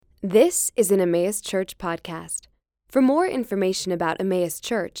This is an Emmaus Church podcast. For more information about Emmaus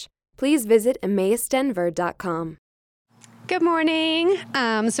Church, please visit emmausdenver.com. Good morning.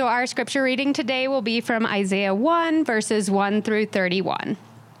 So our scripture reading today will be from Isaiah 1, verses 1 through 31.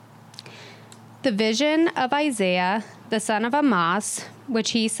 The vision of Isaiah, the son of Amoz,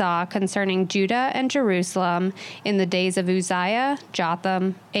 which he saw concerning Judah and Jerusalem in the days of Uzziah,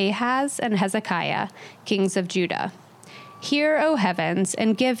 Jotham, Ahaz, and Hezekiah, kings of Judah. Hear, O heavens,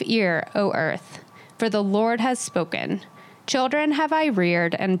 and give ear, O earth, for the Lord has spoken. Children have I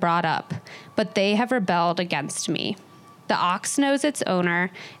reared and brought up, but they have rebelled against me. The ox knows its owner,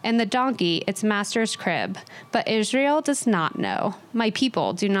 and the donkey its master's crib, but Israel does not know. My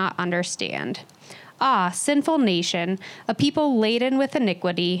people do not understand. Ah, sinful nation, a people laden with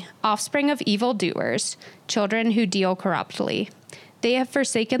iniquity, offspring of evildoers, children who deal corruptly. They have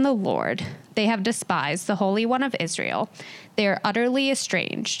forsaken the Lord. They have despised the Holy One of Israel. They are utterly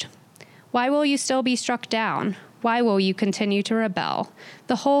estranged. Why will you still be struck down? Why will you continue to rebel?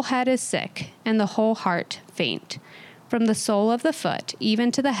 The whole head is sick, and the whole heart faint. From the sole of the foot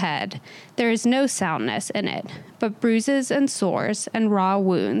even to the head, there is no soundness in it, but bruises and sores and raw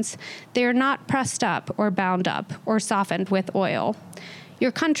wounds. They are not pressed up or bound up or softened with oil.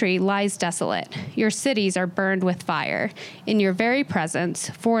 Your country lies desolate. Your cities are burned with fire. In your very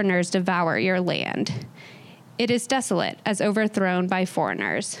presence, foreigners devour your land. It is desolate as overthrown by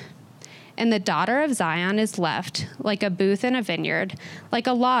foreigners. And the daughter of Zion is left like a booth in a vineyard, like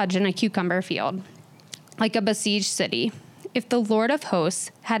a lodge in a cucumber field, like a besieged city. If the Lord of hosts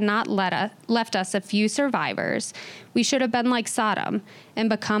had not left us a few survivors, we should have been like Sodom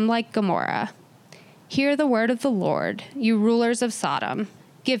and become like Gomorrah. Hear the word of the Lord, you rulers of Sodom.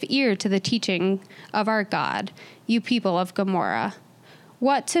 Give ear to the teaching of our God, you people of Gomorrah.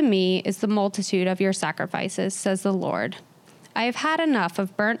 What to me is the multitude of your sacrifices, says the Lord. I have had enough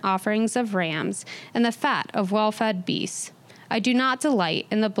of burnt offerings of rams and the fat of well-fed beasts. I do not delight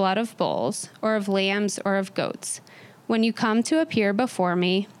in the blood of bulls, or of lambs, or of goats. When you come to appear before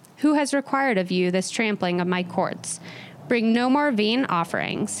me, who has required of you this trampling of my courts? Bring no more vain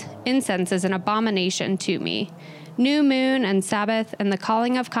offerings. Incense is an abomination to me. New moon and Sabbath and the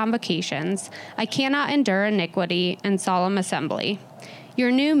calling of convocations. I cannot endure iniquity and solemn assembly. Your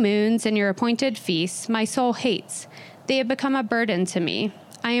new moons and your appointed feasts my soul hates. They have become a burden to me.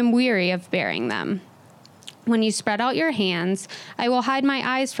 I am weary of bearing them. When you spread out your hands, I will hide my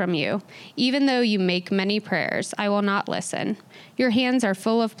eyes from you. Even though you make many prayers, I will not listen. Your hands are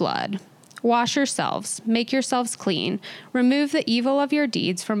full of blood. Wash yourselves, make yourselves clean. Remove the evil of your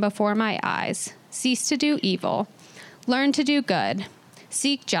deeds from before my eyes. Cease to do evil. Learn to do good.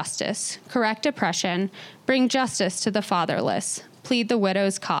 Seek justice. Correct oppression. Bring justice to the fatherless. Plead the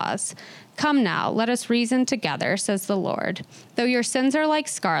widow's cause. Come now, let us reason together, says the Lord. Though your sins are like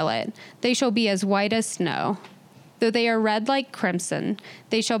scarlet, they shall be as white as snow. Though they are red like crimson,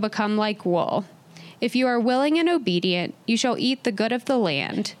 they shall become like wool. If you are willing and obedient, you shall eat the good of the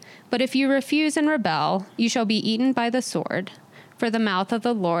land. But if you refuse and rebel, you shall be eaten by the sword. For the mouth of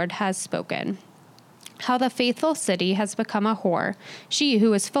the Lord has spoken. How the faithful city has become a whore, she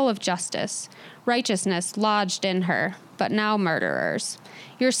who is full of justice. Righteousness lodged in her, but now murderers.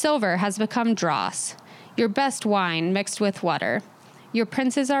 Your silver has become dross, your best wine mixed with water. Your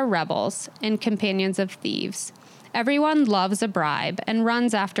princes are rebels and companions of thieves. Everyone loves a bribe and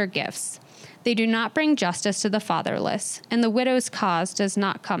runs after gifts. They do not bring justice to the fatherless, and the widow's cause does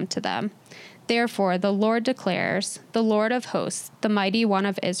not come to them. Therefore, the Lord declares, the Lord of hosts, the mighty one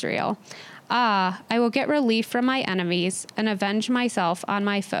of Israel, Ah, I will get relief from my enemies and avenge myself on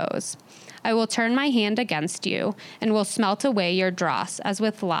my foes. I will turn my hand against you and will smelt away your dross as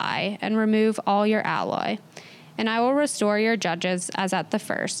with lye and remove all your alloy. And I will restore your judges as at the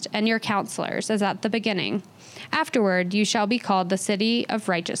first and your counselors as at the beginning. Afterward, you shall be called the city of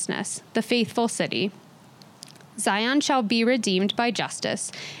righteousness, the faithful city. Zion shall be redeemed by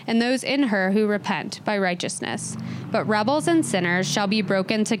justice, and those in her who repent by righteousness. But rebels and sinners shall be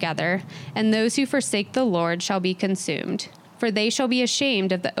broken together, and those who forsake the Lord shall be consumed. For they shall be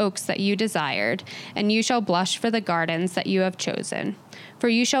ashamed of the oaks that you desired, and you shall blush for the gardens that you have chosen. For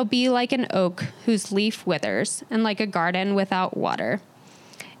you shall be like an oak whose leaf withers, and like a garden without water.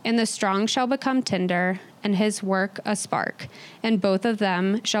 And the strong shall become tinder, and his work a spark, and both of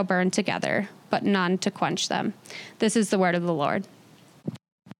them shall burn together, but none to quench them. This is the word of the Lord.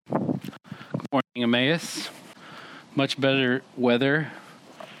 Good morning, Emmaus. Much better weather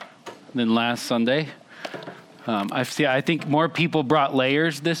than last Sunday. I think more people brought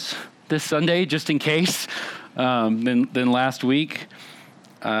layers this Sunday, just in case, than last week.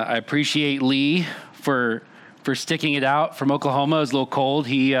 I appreciate Lee for for sticking it out from Oklahoma. It was a little cold.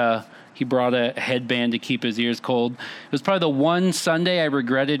 He brought a headband to keep his ears cold. It was probably the one Sunday I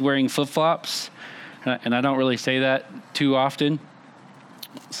regretted wearing flip-flops, and I don't really say that too often.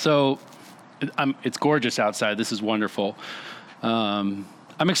 So it's gorgeous outside. This is wonderful. I'm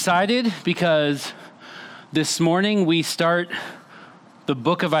excited because this morning we start the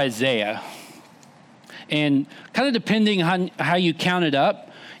book of Isaiah. And kind of depending on how you count it up,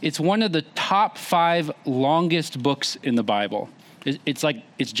 it's one of the top 5 longest books in the Bible. It's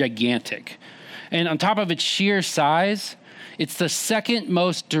gigantic. And on top of its sheer size, it's the second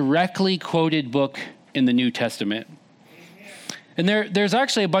most directly quoted book in the New Testament. And there's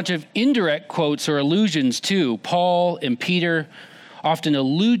actually a bunch of indirect quotes or allusions too. Paul and Peter often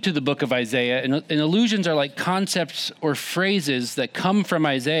allude to the book of Isaiah, and allusions are like concepts or phrases that come from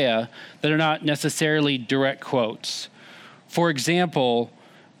Isaiah that are not necessarily direct quotes. For example,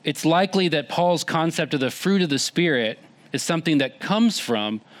 it's likely that Paul's concept of the fruit of the Spirit is something that comes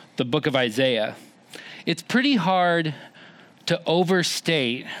from the book of Isaiah. It's pretty hard to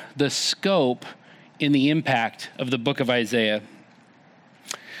overstate the scope and the impact of the book of Isaiah.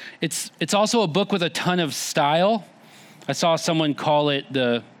 It's also a book with a ton of style. I saw someone call it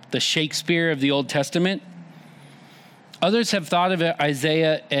the Shakespeare of the Old Testament. Others have thought of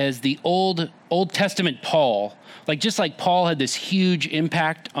Isaiah as the Old Testament Paul. Just like Paul had this huge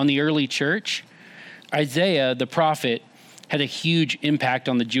impact on the early church, Isaiah, the prophet, had a huge impact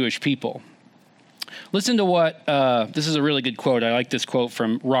on the Jewish people. Listen to what, this is a really good quote. I like this quote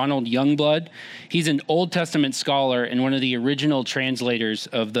from Ronald Youngblood. He's an Old Testament scholar and one of the original translators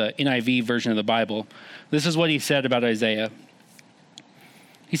of the NIV version of the Bible. This is what he said about Isaiah.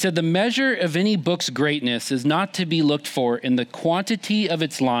 He said, "The measure of any book's greatness is not to be looked for in the quantity of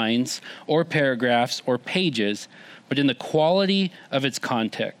its lines or paragraphs or pages, but in the quality of its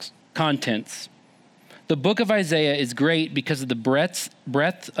contents. The book of Isaiah is great because of the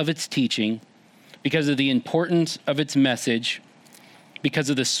breadth of its teaching, because of the importance of its message, because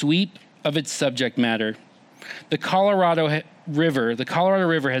of the sweep of its subject matter. The Colorado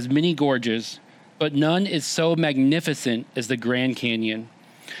River has many gorges, but none is so magnificent as the Grand Canyon.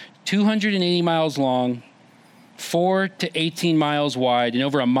 280 miles long, 4 to 18 miles wide, and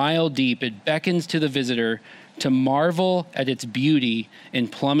over a mile deep, it beckons to the visitor to marvel at its beauty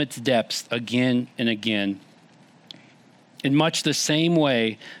and plumb its depths again and again. In much the same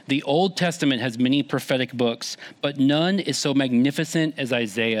way, the Old Testament has many prophetic books, but none is so magnificent as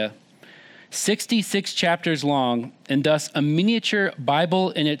Isaiah. 66 chapters long, and thus a miniature Bible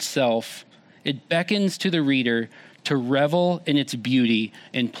in itself, it beckons to the reader to revel in its beauty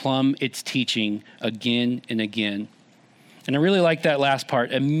and plumb its teaching again and again." And I really like that last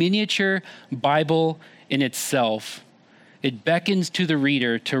part, a miniature Bible in itself. It beckons to the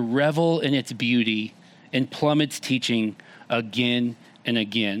reader to revel in its beauty and plumb its teaching again and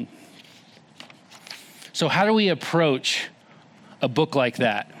again. So how do we approach a book like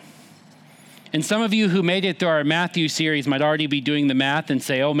that? And some of you who made it through our Matthew series might already be doing the math and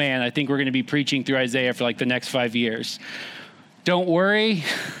say, oh man, I think we're going to be preaching through Isaiah for the next 5 years. Don't worry.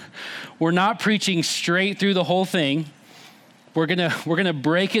 We're not preaching straight through the whole thing. We're gonna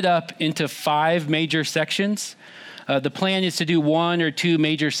break it up into 5 major sections. The plan is to do 1 or 2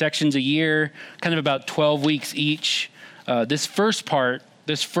 major sections a year, kind of about 12 weeks each. This first part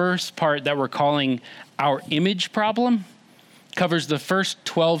that we're calling Our Image Problem covers the first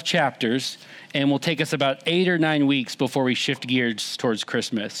 12 chapters and will take us about 8 or 9 weeks before we shift gears towards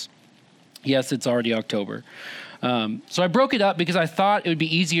Christmas. Yes, it's already October. So I broke it up because I thought it would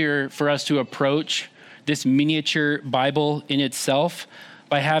be easier for us to approach this miniature Bible in itself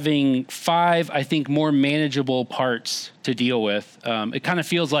by having 5, I think, more manageable parts to deal with. It kind of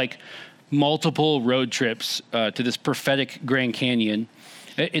feels like multiple road trips to this prophetic Grand Canyon.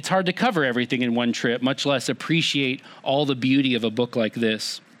 It's hard to cover everything in one trip, much less appreciate all the beauty of a book like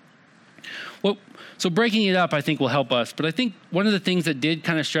this. Well, so breaking it up, I think, will help us. But I think one of the things that did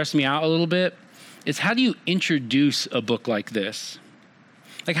kind of stress me out a little bit is how do you introduce a book like this?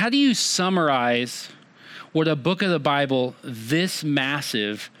 How do you summarize what a book of the Bible this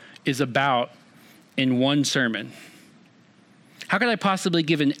massive is about in one sermon? How could I possibly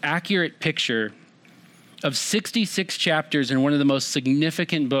give an accurate picture of 66 chapters in one of the most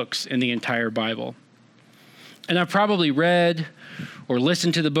significant books in the entire Bible? And I've probably read or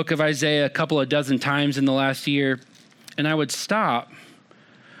listened to the book of Isaiah a couple of dozen times in the last year, and I would stop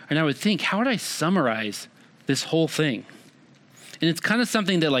and I would think, how would I summarize this whole thing? And it's kind of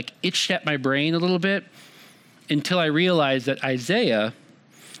something that itched at my brain a little bit until I realized that Isaiah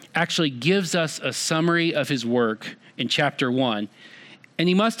actually gives us a summary of his work in chapter 1. And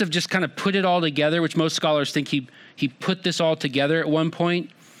he must have just kind of put it all together, which most scholars think he put this all together at one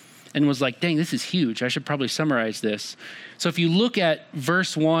point and was like, dang, this is huge. I should probably summarize this. So if you look at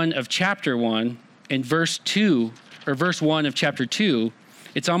verse 1 of chapter 1 and verse 1 of chapter 2,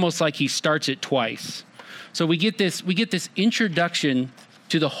 it's almost like he starts it twice. So we get this introduction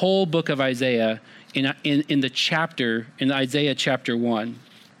to the whole book of Isaiah in Isaiah chapter 1.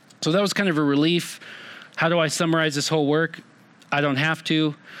 So that was kind of a relief. How do I summarize this whole work? I don't have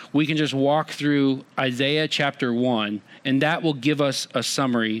to. We can just walk through Isaiah chapter 1, and that will give us a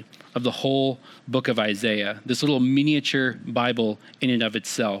summary of the whole book of Isaiah, this little miniature Bible in and of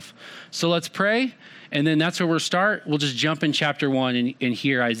itself. So let's pray, and then that's where we'll start. We'll just jump in chapter 1 and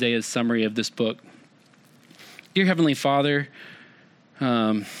hear Isaiah's summary of this book. Dear Heavenly Father,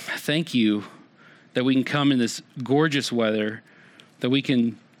 thank you that we can come in this gorgeous weather, that we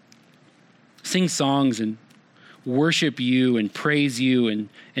can sing songs and worship you and praise you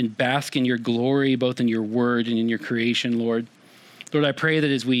and bask in your glory, both in your word and in your creation, Lord. Lord, I pray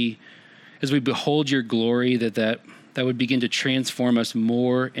that as we behold your glory, that would begin to transform us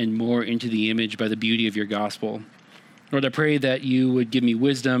more and more into the image by the beauty of your gospel. Lord, I pray that you would give me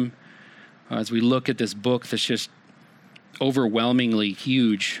wisdom as we look at this book that's just overwhelmingly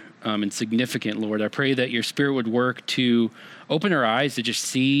huge and significant, Lord. I pray that your Spirit would work to open our eyes to just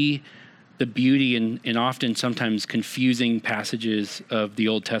see the beauty and often sometimes confusing passages of the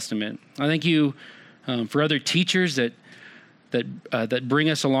Old Testament. I thank you for other teachers that bring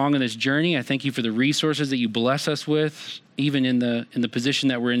us along on this journey. I thank you for the resources that you bless us with, even in the position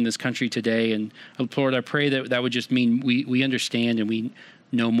that we're in this country today. And Lord, I pray that would just mean we understand and we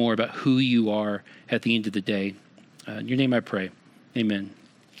know more about who you are at the end of the day. In your name I pray. Amen.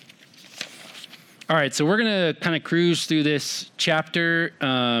 All right, so we're going to kind of cruise through this chapter.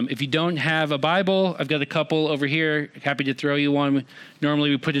 If you don't have a Bible, I've got a couple over here. Happy to throw you one. Normally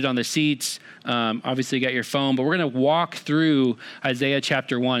we put it on the seats. Obviously you got your phone, but we're going to walk through Isaiah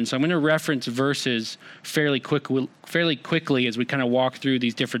chapter 1. So I'm going to reference verses fairly quickly as we kind of walk through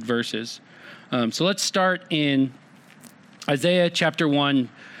these different verses. So let's start in Isaiah chapter 1,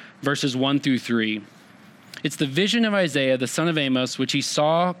 verses 1 through 3. It's the vision of Isaiah, the son of Amos, which he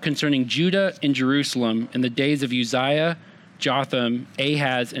saw concerning Judah and Jerusalem in the days of Uzziah, Jotham,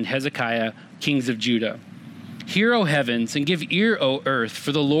 Ahaz, and Hezekiah, kings of Judah. Hear, O heavens, and give ear, O earth,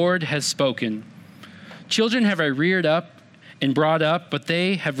 for the Lord has spoken. Children have I reared up and brought up, but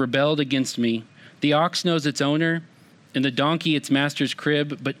they have rebelled against me. The ox knows its owner, and the donkey its master's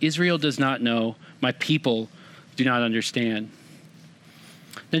crib, but Israel does not know. My people do not understand.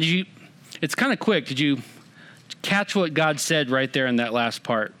 Now, it's kind of quick. Did you catch what God said right there in that last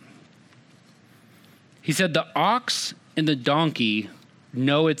part? He said, the ox and the donkey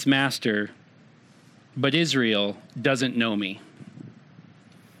know its master, but Israel doesn't know me.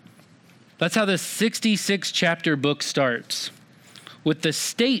 That's how the 66 chapter book starts, with the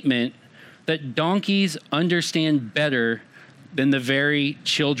statement that donkeys understand better than the very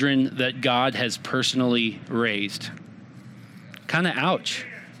children that God has personally raised. Kind of ouch.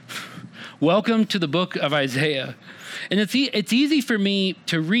 Welcome to the book of Isaiah. And it's easy for me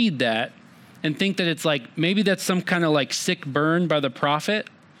to read that and think that it's like, maybe that's some kind of like sick burn by the prophet.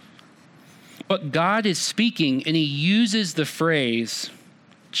 But God is speaking, and he uses the phrase,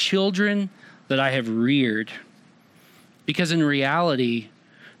 children that I have reared. Because in reality,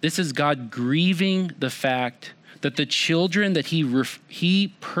 this is God grieving the fact that the children that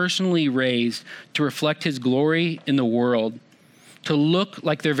he personally raised to reflect his glory in the world, to look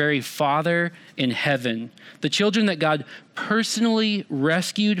like their very Father in heaven, the children that God personally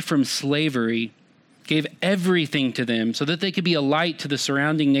rescued from slavery, gave everything to them so that they could be a light to the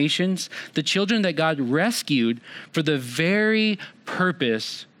surrounding nations, the children that God rescued for the very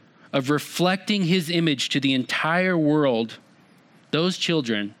purpose of reflecting his image to the entire world, those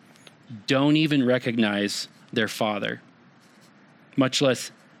children don't even recognize their Father, much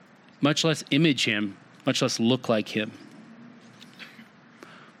less image him, much less look like him.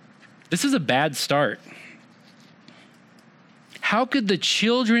 This is a bad start. How could the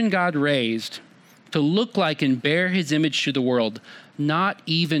children God raised to look like and bear his image to the world not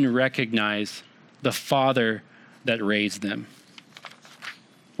even recognize the Father that raised them?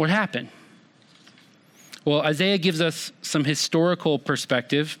 What happened? Well, Isaiah gives us some historical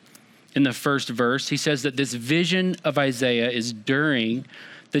perspective in the first verse. He says that this vision of Isaiah is during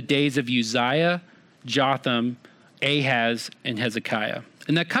the days of Uzziah, Jotham, Ahaz, and Hezekiah.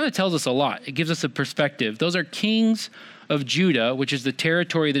 And that kind of tells us a lot. It gives us a perspective. Those are kings of Judah, which is the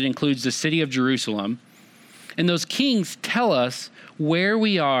territory that includes the city of Jerusalem. And those kings tell us where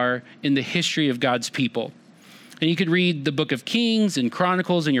we are in the history of God's people. And you could read the book of Kings and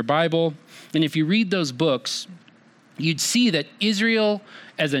Chronicles in your Bible. And if you read those books, you'd see that Israel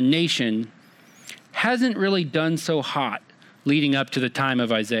as a nation hasn't really done so hot leading up to the time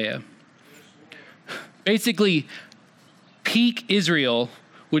of Isaiah. Basically, peak Israel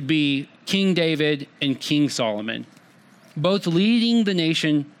would be King David and King Solomon, both leading the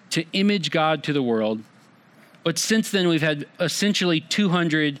nation to image God to the world. But since then, we've had essentially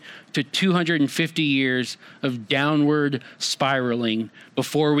 200 to 250 years of downward spiraling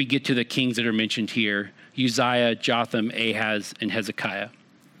before we get to the kings that are mentioned here, Uzziah, Jotham, Ahaz, and Hezekiah.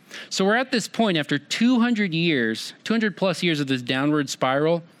 So we're at this point after 200 plus years of this downward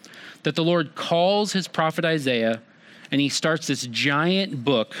spiral, that the Lord calls his prophet Isaiah, and he starts this giant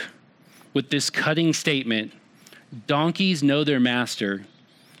book with this cutting statement: donkeys know their master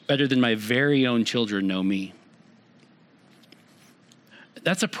better than my very own children know me.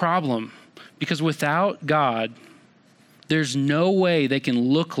 That's a problem, because without God, there's no way they can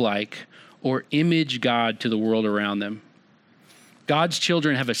look like or image God to the world around them. God's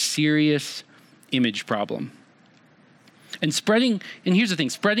children have a serious image problem. And here's the thing,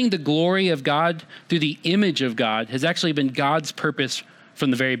 spreading the glory of God through the image of God has actually been God's purpose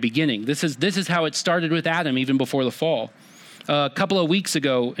from the very beginning. This is how it started with Adam, even before the fall. A couple of weeks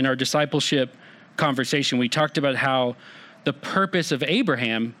ago in our discipleship conversation, we talked about how the purpose of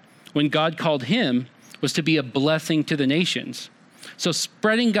Abraham, when God called him, was to be a blessing to the nations. So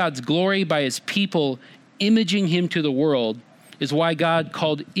spreading God's glory by his people, imaging him to the world, is why God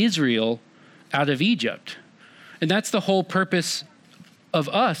called Israel out of Egypt. And that's the whole purpose of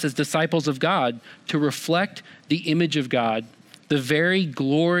us as disciples of God, to reflect the image of God, the very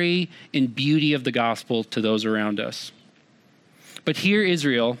glory and beauty of the gospel to those around us. But here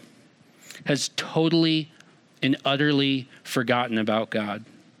Israel has totally and utterly forgotten about God.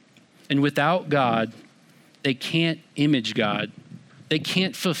 And without God, they can't image God. They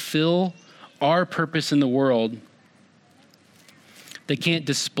can't fulfill our purpose in the world. They can't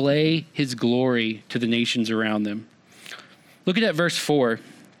display his glory to the nations around them. Look at verse 4.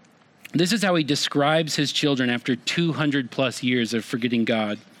 This is how he describes his children after 200 plus years of forgetting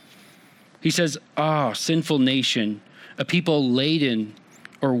God. He says, sinful nation, a people laden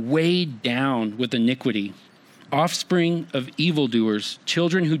or weighed down with iniquity, offspring of evildoers,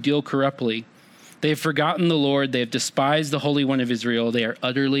 children who deal corruptly. They have forgotten the Lord. They have despised the Holy One of Israel. They are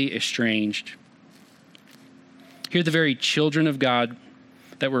utterly estranged. Here, the very children of God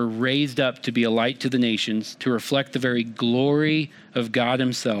that were raised up to be a light to the nations, to reflect the very glory of God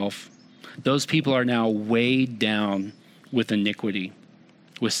himself, those people are now weighed down with iniquity,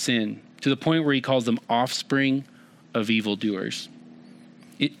 with sin, to the point where he calls them offspring of evildoers.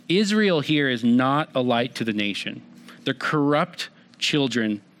 Israel here is not a light to the nation. They're corrupt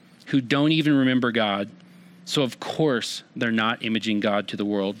children who don't even remember God. So of course, they're not imaging God to the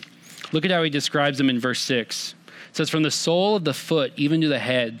world. Look at how he describes them in verse 6. It says, from the sole of the foot even to the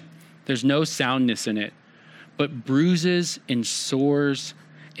head, there's no soundness in it, but bruises and sores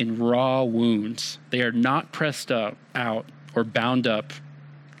and raw wounds. They are not pressed out or bound up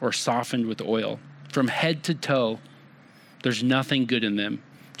or softened with oil. From head to toe, there's nothing good in them,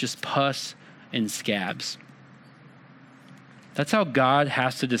 just pus and scabs. That's how God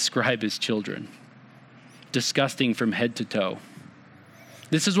has to describe his children. Disgusting from head to toe.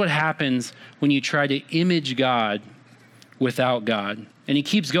 This is what happens when you try to image God without God. And he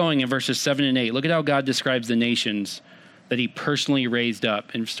keeps going in verses 7 and 8. Look at how God describes the nations that he personally raised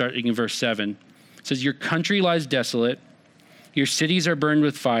up. And starting in verse 7, it says, your country lies desolate. Your cities are burned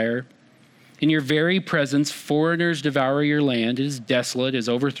with fire. In your very presence, foreigners devour your land. It is desolate, is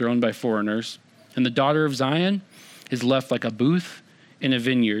overthrown by foreigners. And the daughter of Zion is left like a booth in a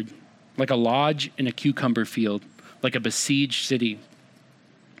vineyard, like a lodge in a cucumber field, like a besieged city.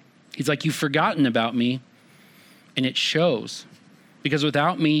 He's like, you've forgotten about me, and it shows. Because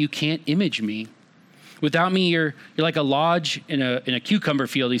without me, you can't image me. Without me, you're like a lodge in a cucumber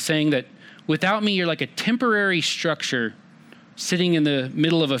field. He's saying that without me, you're like a temporary structure sitting in the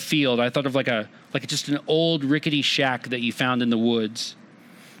middle of a field. I thought of like just an old rickety shack that you found in the woods.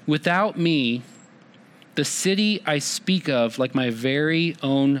 Without me, the city I speak of, like my very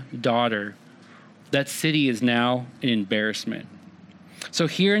own daughter, that city is now an embarrassment. So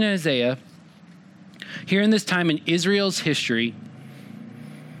here in Isaiah, here in this time in Israel's history,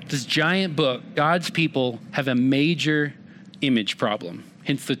 this giant book, God's people have a major image problem,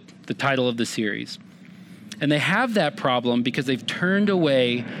 hence the title of the series. And they have that problem because they've turned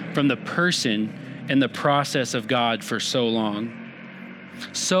away from the person and the process of God for so long.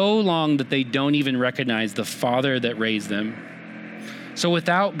 So long that they don't even recognize the Father that raised them. So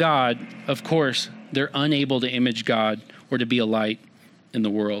without God, of course, they're unable to image God or to be a light in the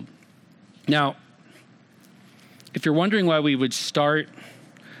world. Now, if you're wondering why we would start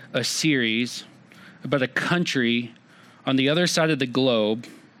a series about a country on the other side of the globe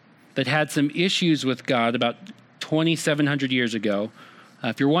that had some issues with God about 2,700 years ago,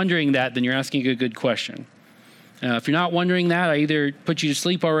 if you're wondering that, then you're asking a good question. If you're not wondering that, I either put you to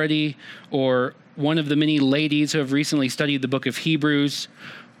sleep already, or one of the many ladies who have recently studied the book of Hebrews,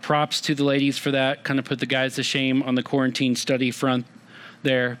 props to the ladies for that, kind of put the guys to shame on the quarantine study front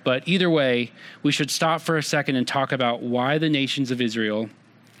there. But either way, we should stop for a second and talk about why the nations of Israel,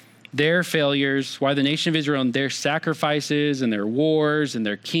 their failures, why the nation of Israel and their sacrifices and their wars and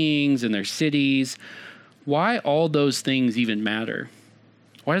their kings and their cities, why all those things even matter.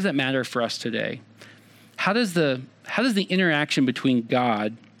 Why does that matter for us today? How does the interaction between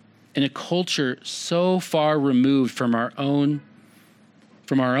God and a culture so far removed from our own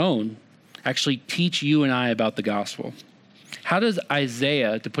actually teach you and I about the gospel? How does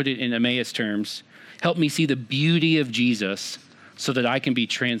Isaiah, to put it in Emmaus terms, help me see the beauty of Jesus so that I can be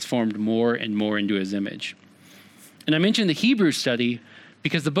transformed more and more into his image? And I mentioned the Hebrews study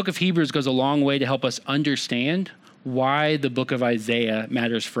because the book of Hebrews goes a long way to help us understand why the book of Isaiah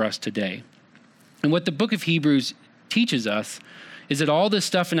matters for us today. And what the book of Hebrews teaches us is that all this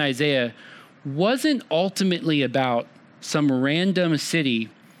stuff in Isaiah wasn't ultimately about some random city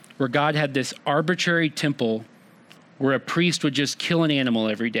where God had this arbitrary temple where a priest would just kill an animal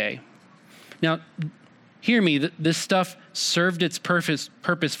every day. Now, hear me, this stuff served its purpose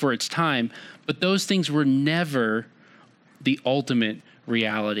for its time, but those things were never the ultimate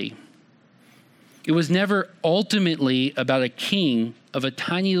reality. It was never ultimately about a king of a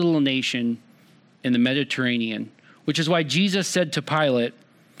tiny little nation in the Mediterranean, which is why Jesus said to Pilate,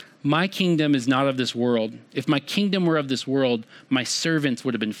 "My kingdom is not of this world. If my kingdom were of this world, my servants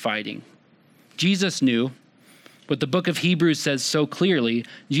would have been fighting." Jesus knew, but the book of Hebrews says so clearly,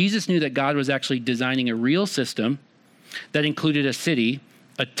 Jesus knew that God was actually designing a real system that included a city,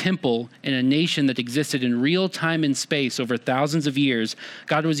 a temple, and a nation that existed in real time and space over thousands of years.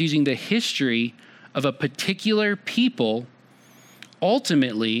 God was using the history of a particular people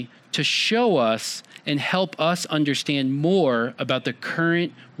ultimately to show us and help us understand more about the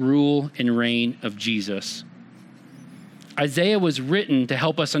current rule and reign of Jesus. Isaiah was written to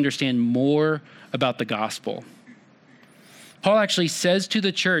help us understand more about the gospel. Paul actually says to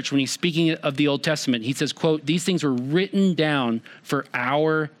the church when he's speaking of the Old Testament, he says, quote, "These things were written down for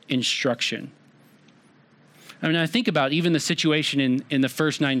our instruction." I mean, I think about even the situation in the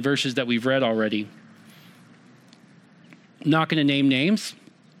first 9 verses that we've read already. I'm not going to name names.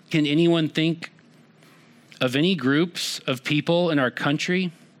 Can anyone think of any groups of people in our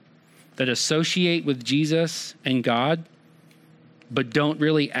country that associate with Jesus and God, but don't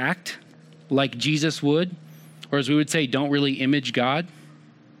really act like Jesus would? Or as we would say, don't really image God?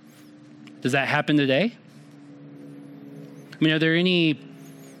 Does that happen today? I mean, are there any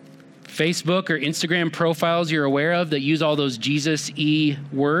Facebook or Instagram profiles you're aware of that use all those Jesus-y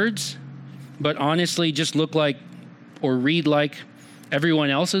words, but honestly just look like or read like everyone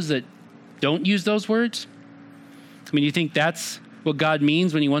else's that don't use those words? I mean, you think that's what God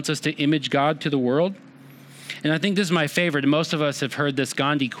means when he wants us to image God to the world? And I think this is my favorite, and most of us have heard this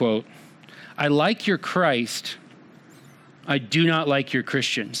Gandhi quote: "I like your Christ, I do not like your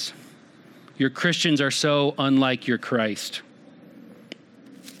Christians. Your Christians are so unlike your Christ."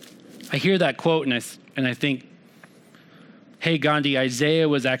 I hear that quote and I think, hey, Gandhi, Isaiah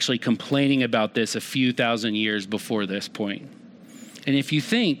was actually complaining about this a few thousand years before this point. And if you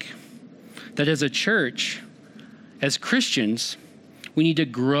think that as a church, as Christians, we need to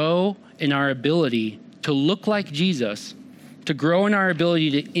grow in our ability to look like Jesus, to grow in our ability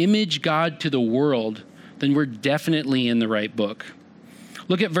to image God to the world, then we're definitely in the right book.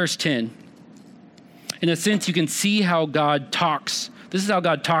 Look at verse 10. In a sense, you can see how God talks. This is how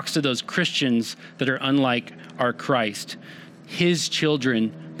God talks to those Christians that are unlike our Christ, his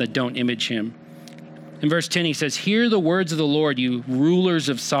children that don't image him. In verse 10, he says, "Hear the words of the Lord, you rulers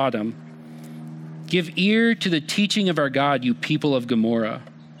of Sodom. Give ear to the teaching of our God, you people of Gomorrah."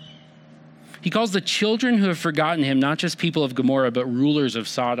 He calls the children who have forgotten him not just people of Gomorrah, but rulers of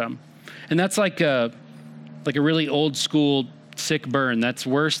Sodom. And that's like a really old school sick burn. That's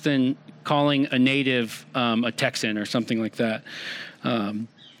worse than calling a native a Texan or something like that.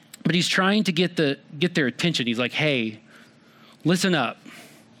 But he's trying to get their attention. He's like, hey, listen up,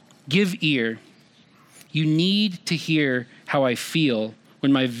 give ear. You need to hear how I feel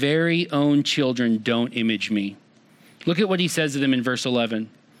when my very own children don't image me. Look at what he says to them in verse 11.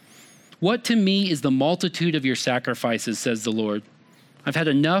 "What to me is the multitude of your sacrifices, says the Lord. I've had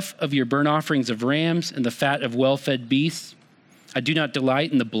enough of your burnt offerings of rams and the fat of well-fed beasts. I do not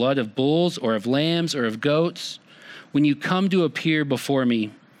delight in the blood of bulls or of lambs or of goats. When you come to appear before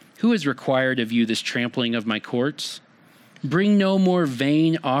me, who has required of you this trampling of my courts? Bring no more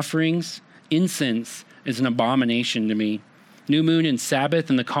vain offerings. Incense is an abomination to me. New moon and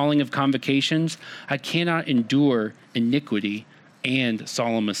Sabbath and the calling of convocations. I cannot endure iniquity and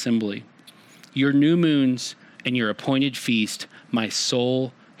solemn assembly. Your new moons and your appointed feast, my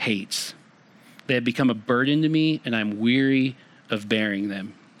soul hates. They have become a burden to me, and I'm weary of bearing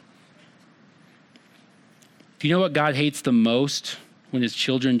them. Do you know what God hates the most when his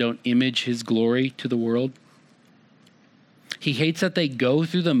children don't image his glory to the world? He hates that they go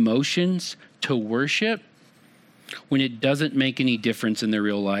through the motions to worship when it doesn't make any difference in their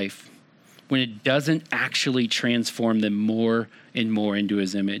real life, when it doesn't actually transform them more and more into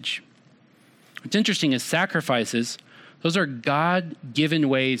his image. What's interesting is sacrifices, those are God-given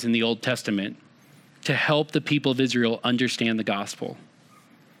ways in the Old Testament to help the people of Israel understand the gospel.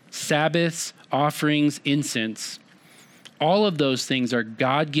 Sabbaths, offerings, incense, all of those things are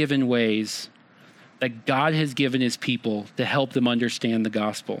God-given ways that God has given his people to help them understand the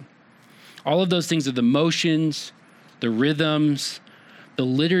gospel. All of those things are the motions, the rhythms, the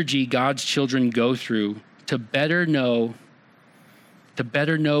liturgy God's children go through to better know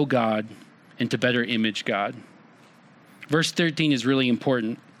God and to better image God. Verse 13 is really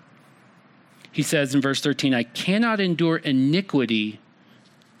important. He says in verse 13, I cannot endure iniquity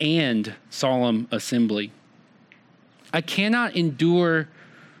and solemn assembly. I cannot endure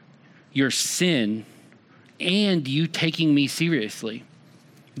your sin and you taking me seriously.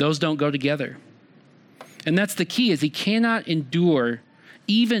 Those don't go together. And that's the key, is he cannot endure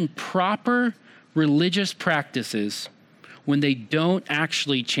even proper religious practices when they don't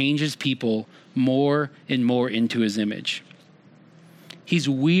actually change his people more and more into his image. He's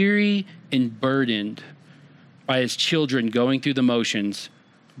weary and burdened by his children going through the motions,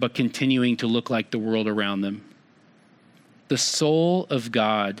 but continuing to look like the world around them. The soul of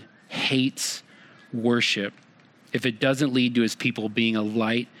God hates worship if it doesn't lead to his people being a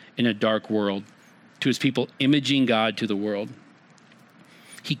light in a dark world, to his people imaging God to the world.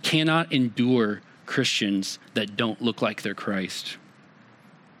 He cannot endure Christians that don't look like they're Christ.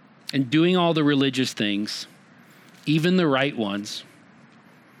 And doing all the religious things, even the right ones,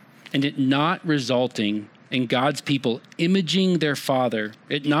 and it not resulting in God's people imaging their Father,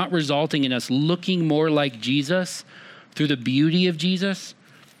 it not resulting in us looking more like Jesus through the beauty of Jesus,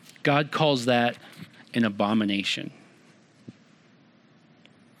 God calls that an abomination.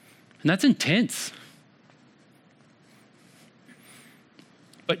 And that's intense.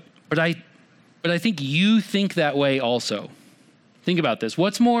 But I think you think that way also. Think about this.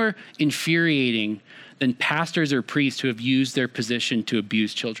 What's more infuriating than pastors or priests who have used their position to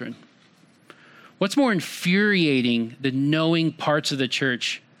abuse children? What's more infuriating than knowing parts of the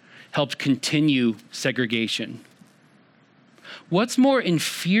church helped continue segregation? What's more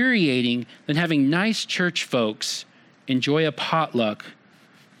infuriating than having nice church folks enjoy a potluck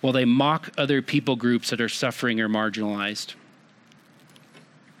while they mock other people groups that are suffering or marginalized?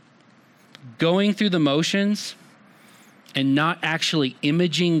 Going through the motions and not actually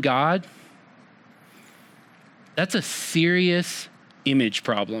imaging God, that's a serious image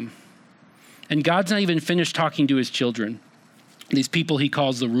problem. And God's not even finished talking to his children, these people he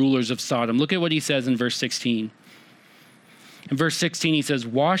calls the rulers of Sodom. Look at what he says in verse 16. In verse 16, he says,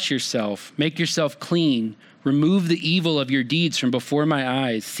 wash yourself, make yourself clean, remove the evil of your deeds from before my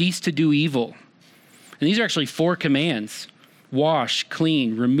eyes, cease to do evil. And these are actually 4 commands. Wash,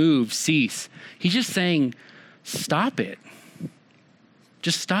 clean, remove, cease. He's just saying, stop it.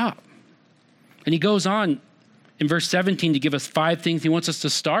 Just stop. And he goes on in verse 17 to give us 5 things he wants us to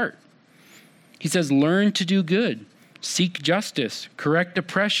start. He says, learn to do good, seek justice, correct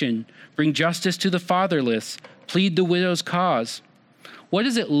oppression, bring justice to the fatherless, plead the widow's cause. What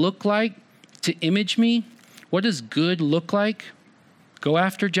does it look like to image me? What does good look like? Go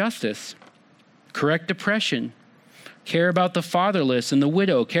after justice, correct oppression, care about the fatherless and the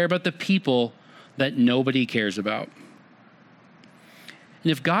widow, care about the people that nobody cares about.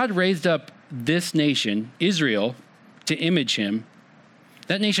 And if God raised up this nation, Israel, to image him,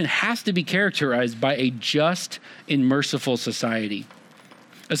 that nation has to be characterized by a just and merciful society.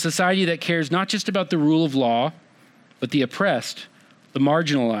 A society that cares not just about the rule of law, but the oppressed, the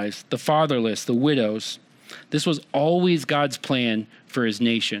marginalized, the fatherless, the widows. This was always God's plan for his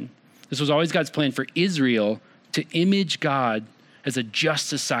nation. This was always God's plan for Israel to image God as a just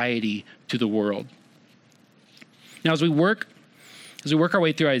society to the world. Now, as we work our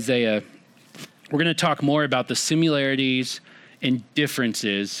way through Isaiah, we're going to talk more about the similarities and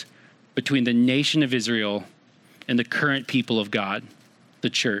differences between the nation of Israel and the current people of God, the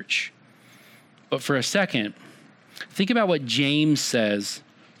church. But for a second, think about what James says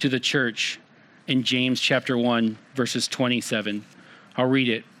to the church in James chapter 1, verses 27. I'll read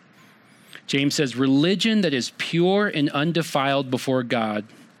it. James says, "Religion that is pure and undefiled before God,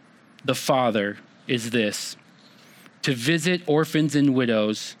 the Father, is this: to visit orphans and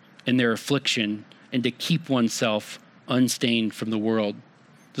widows in their affliction and to keep oneself unstained from the world."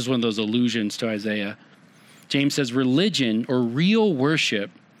 This is one of those allusions to Isaiah. James says, religion or real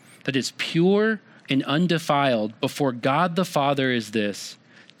worship that is pure and undefiled before God the Father is this: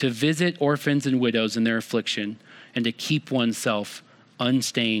 to visit orphans and widows in their affliction and to keep oneself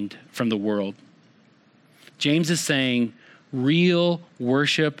unstained from the world. James is saying real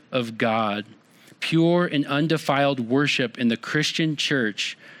worship of God, pure and undefiled worship in the Christian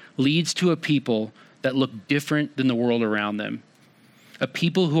church leads to a people that look different than the world around them. A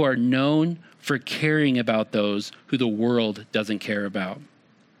people who are known for caring about those who the world doesn't care about.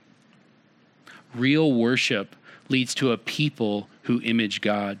 Real worship leads to a people who image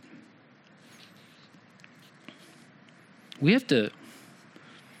God.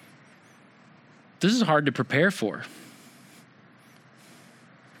 This is hard to prepare for.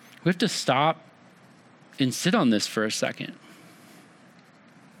 We have to stop and sit on this for a second.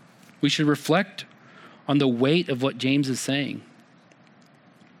 We should reflect on the weight of what James is saying.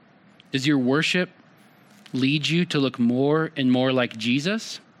 Does your worship lead you to look more and more like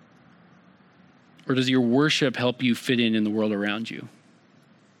Jesus? Or does your worship help you fit in the world around you?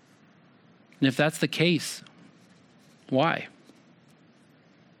 And if that's the case, why?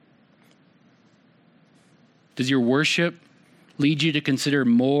 Does your worship lead you to consider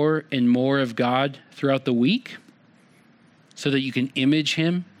more and more of God throughout the week so that you can image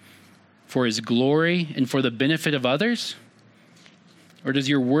him for his glory and for the benefit of others? Or does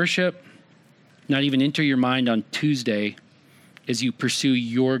your worship not even enter your mind on Tuesday as you pursue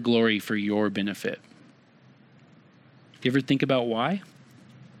your glory for your benefit? Do you ever think about why?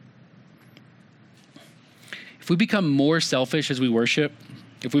 If we become more selfish as we worship,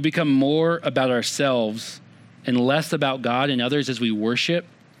 if we become more about ourselves and less about God and others as we worship,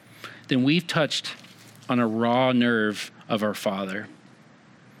 then we've touched on a raw nerve of our Father.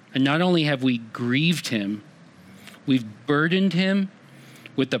 And not only have we grieved him, we've burdened him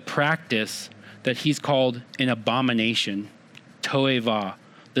with the practice that he's called an abomination, toeva,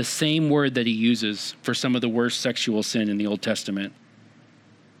 the same word that he uses for some of the worst sexual sin in the Old Testament.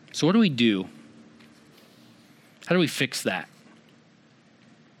 So what do we do? How do we fix that?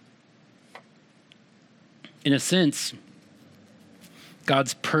 In a sense,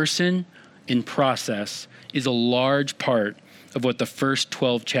 God's person and process is a large part of what the first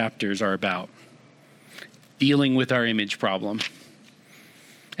 12 chapters are about, dealing with our image problem.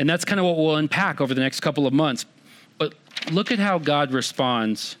 And that's kind of what we'll unpack over the next couple of months. But look at how God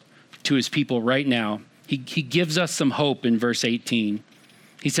responds to his people right now. He gives us some hope in verse 18.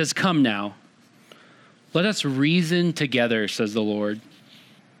 He says, "Come now, let us reason together, says the Lord.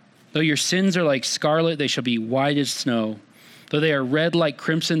 Though your sins are like scarlet, they shall be white as snow. Though they are red like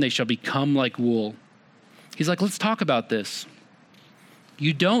crimson, they shall become like wool." He's like, let's talk about this.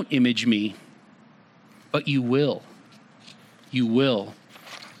 You don't image me, but you will. You will.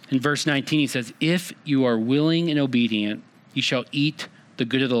 In verse 19, he says, "If you are willing and obedient, you shall eat the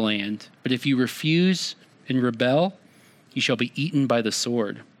good of the land. But if you refuse and rebel, you shall be eaten by the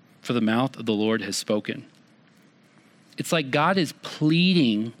sword, for the mouth of the Lord has spoken." It's like God is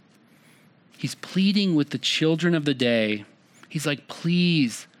pleading. He's pleading with the children of the day. He's like,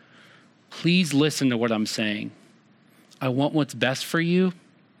 please listen to what I'm saying. I want what's best for you.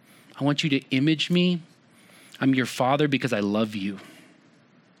 I want you to image me. I'm your Father because I love you.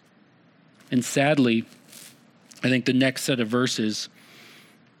 And sadly, I think the next set of verses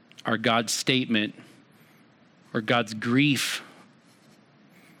are God's statement or God's grief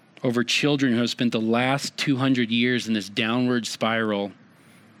over children who have spent the last 200 years in this downward spiral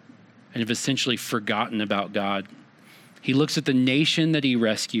and have essentially forgotten about God. He looks at the nation that he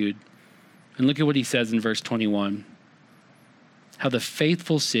rescued, and look at what he says in verse 21. "How the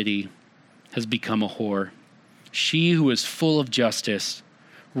faithful city has become a whore. She who is full of justice,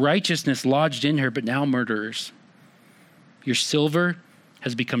 righteousness lodged in her, but now murderers. Your silver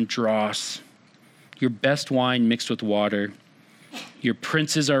has become dross, your best wine mixed with water. Your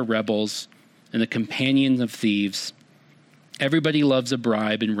princes are rebels and the companions of thieves. Everybody loves a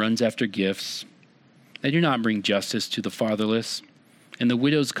bribe and runs after gifts. They do not bring justice to the fatherless, and the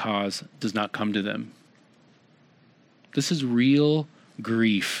widow's cause does not come to them." This is real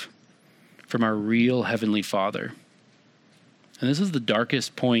grief from our real Heavenly Father. And this is the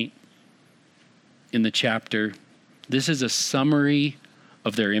darkest point in the chapter. This is a summary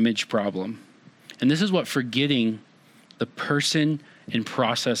of their image problem. And this is what forgetting the person and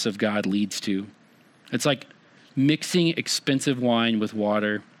process of God leads to. It's like mixing expensive wine with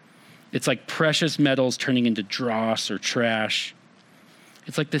water. It's like precious metals turning into dross or trash.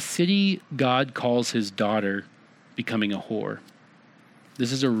 It's like the city God calls his daughter becoming a whore.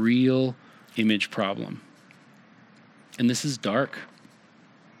 This is a real image problem. And this is dark.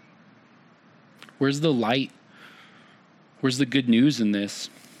 Where's the light? Where's the good news in this?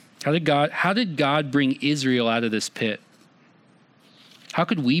 How did God bring Israel out of this pit? How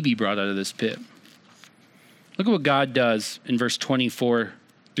could we be brought out of this pit? Look at what God does in verse 24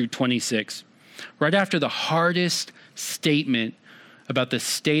 through 26. Right after the hardest statement about the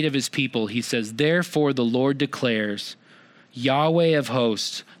state of his people, he says, "Therefore the Lord declares, Yahweh of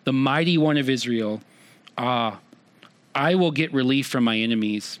hosts, the mighty one of Israel, I will get relief from my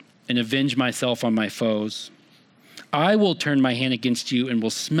enemies and avenge myself on my foes. I will turn my hand against you and will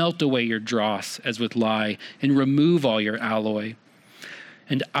smelt away your dross as with lye and remove all your alloy.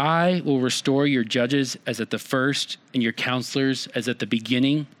 And I will restore your judges as at the first and your counselors as at the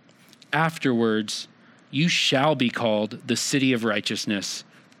beginning. Afterwards, you shall be called the city of righteousness,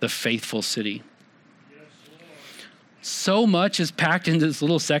 the faithful city." So much is packed into this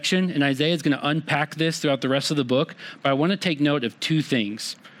little section, and Isaiah is going to unpack this throughout the rest of the book. But I want to take note of two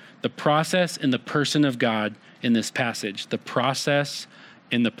things: the process and the person of God in this passage. The process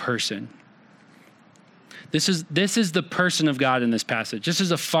and the person. This is the person of God in this passage. This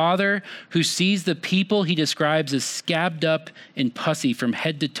is a father who sees the people he describes as scabbed up and pussy from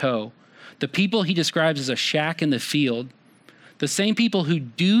head to toe. The people he describes as a shack in the field. The same people who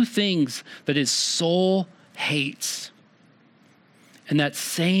do things that his soul hates. And that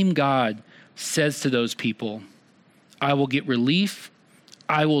same God says to those people, "I will get relief.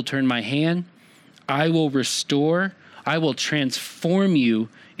 I will turn my hand. I will restore. I will transform you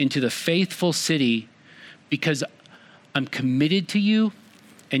into the faithful city because I'm committed to you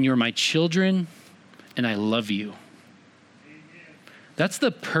and you're my children and I love you." That's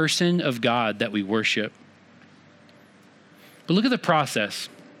the person of God that we worship. But look at the process.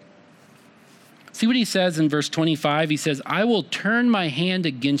 See what he says in verse 25? He says, "I will turn my hand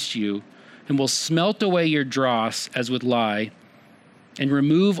against you and will smelt away your dross as with lye and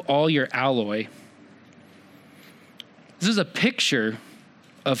remove all your alloy." This is a picture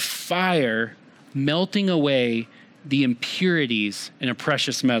of fire melting away the impurities in a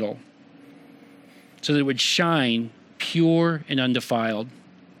precious metal so that it would shine pure and undefiled.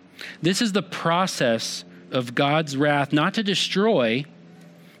 This is the process of God's wrath, not to destroy,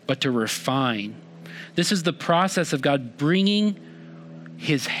 but to refine. This is the process of God bringing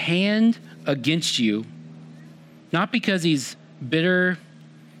his hand against you, not because he's bitter,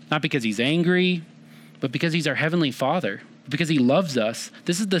 not because he's angry, but because he's our heavenly Father, because he loves us.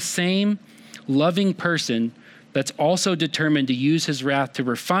 This is the same loving person that's also determined to use his wrath to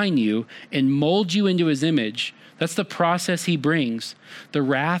refine you and mold you into his image. That's the process he brings, the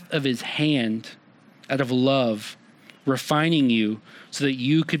wrath of his hand out of love, refining you so that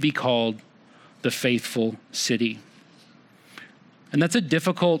you could be called the faithful city. And that's a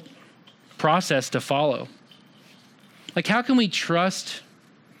difficult process to follow. Like, how can we trust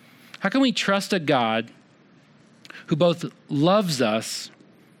a God who both loves us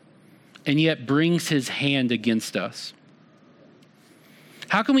and yet brings his hand against us?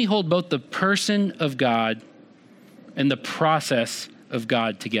 How can we hold both the person of God and the process of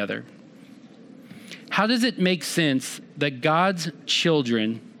God together? How does it make sense that God's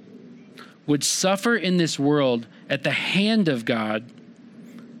children would suffer in this world at the hand of God,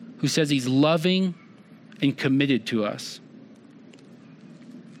 who says he's loving and committed to us?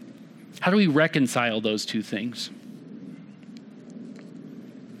 How do we reconcile those two things?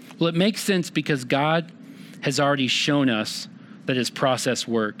 Well, it makes sense because God has already shown us that his process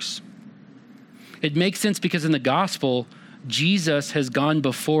works. It makes sense because in the gospel, Jesus has gone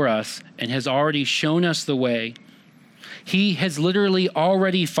before us and has already shown us the way. He has literally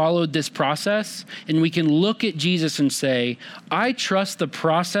already followed this process, and we can look at Jesus and say, "I trust the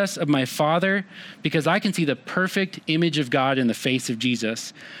process of my Father because I can see the perfect image of God in the face of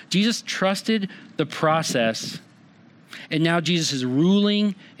Jesus." Jesus trusted the process, and now Jesus is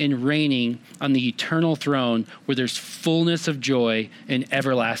ruling and reigning on the eternal throne where there's fullness of joy and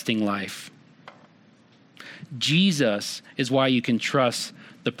everlasting life. Jesus is why you can trust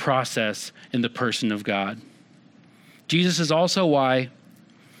the process in the person of God. Jesus is also why,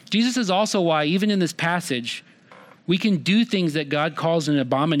 even in this passage, we can do things that God calls an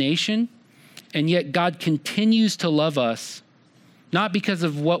abomination, and yet God continues to love us not because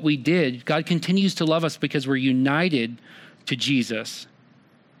of what we did. God continues to love us because we're united to Jesus.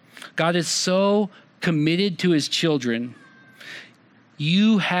 God is so committed to his children.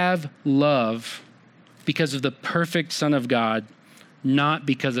 You have love because of the perfect Son of God, not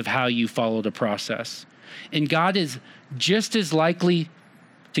because of how you followed a process. And God is just as likely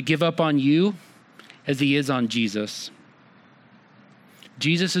to give up on you as he is on Jesus.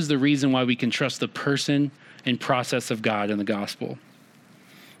 Jesus is the reason why we can trust the person and process of God in the gospel.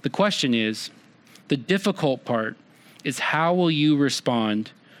 The question is, the difficult part is, how will you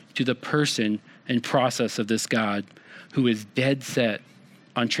respond to the person and process of this God who is dead set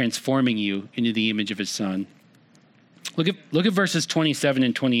on transforming you into the image of his Son? Look at verses 27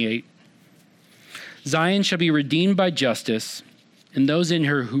 and 28. Zion shall be redeemed by justice, and those in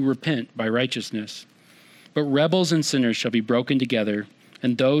her who repent by righteousness. But rebels and sinners shall be broken together,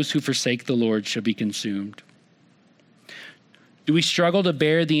 and those who forsake the Lord shall be consumed. Do we struggle to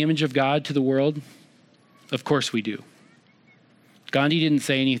bear the image of God to the world? Of course we do. Gandhi didn't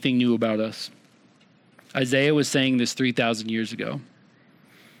say anything new about us. Isaiah was saying this 3,000 years ago.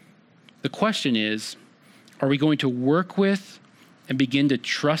 The question is, are we going to work with and begin to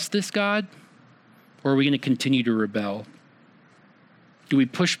trust this God, or are we going to continue to rebel? Do we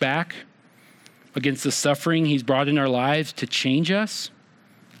push back against the suffering he's brought in our lives to change us?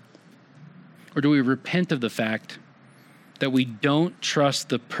 Or do we repent of the fact that we don't trust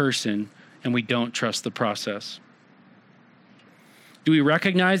the person and we don't trust the process? Do we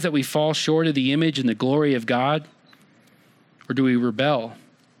recognize that we fall short of the image and the glory of God? Or do we rebel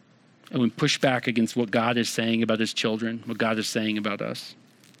and we push back against what God is saying about his children, what God is saying about us?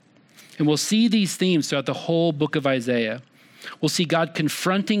 And we'll see these themes throughout the whole book of Isaiah. We'll see God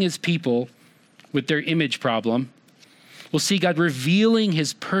confronting his people with their image problem. We'll see God revealing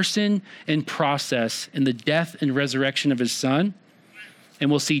his person and process in the death and resurrection of his Son. And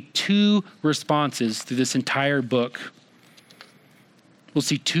we'll see two responses through this entire book. We'll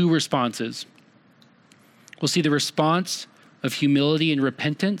see two responses. We'll see the response of humility and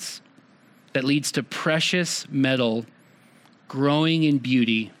repentance that leads to precious metal growing in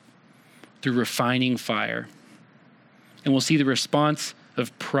beauty through refining fire. And we'll see the response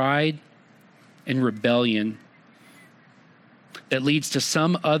of pride and rebellion that leads to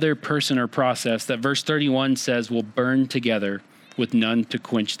some other person or process that verse 31 says will burn together with none to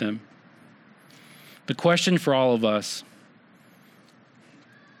quench them. The question for all of us,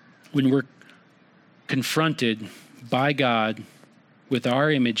 when we're confronted by God with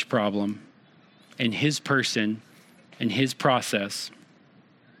our image problem and his person and his process,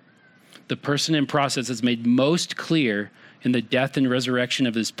 the person and process is made most clear in the death and resurrection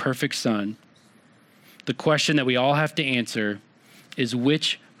of his perfect Son. The question that we all have to answer is,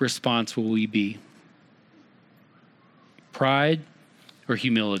 which response will we be? Pride or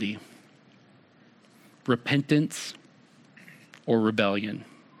humility? Repentance or rebellion?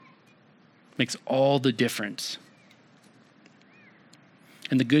 Makes all the difference.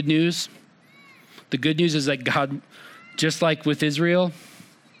 And the good news is that God, just like with Israel,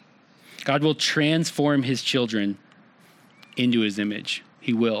 God will transform his children into his image.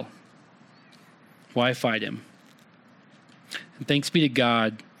 He will. Why fight him? And thanks be to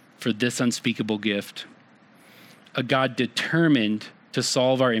God for this unspeakable gift, a God determined to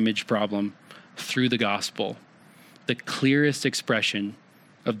solve our image problem through the gospel, the clearest expression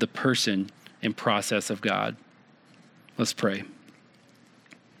of the person and process of God. Let's pray.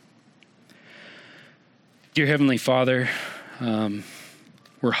 Dear Heavenly Father,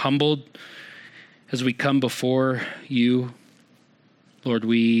 we're humbled as we come before you. Lord,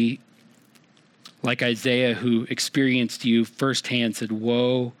 we, like Isaiah, who experienced you firsthand, said,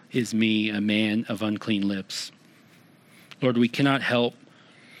 "Woe is me, a man of unclean lips." Lord, we cannot help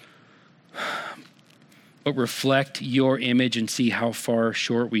but reflect your image and see how far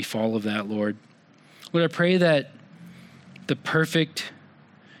short we fall of that, Lord. Lord, I pray that the perfect,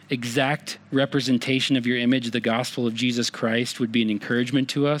 exact representation of your image, the gospel of Jesus Christ, would be an encouragement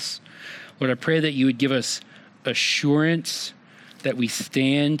to us. Lord, I pray that you would give us assurance that we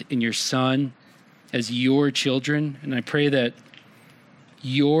stand in your Son as your children. And I pray that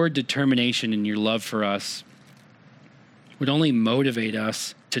your determination and your love for us would only motivate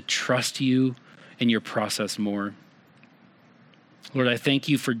us to trust you and your process more. Lord, I thank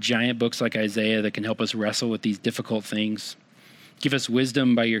you for giant books like Isaiah that can help us wrestle with these difficult things. Give us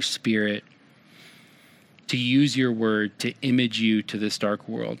wisdom by your Spirit to use your word to image you to this dark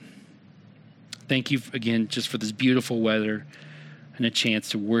world. Thank you again just for this beautiful weather and a chance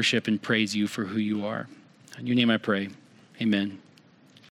to worship and praise you for who you are. In your name I pray, amen.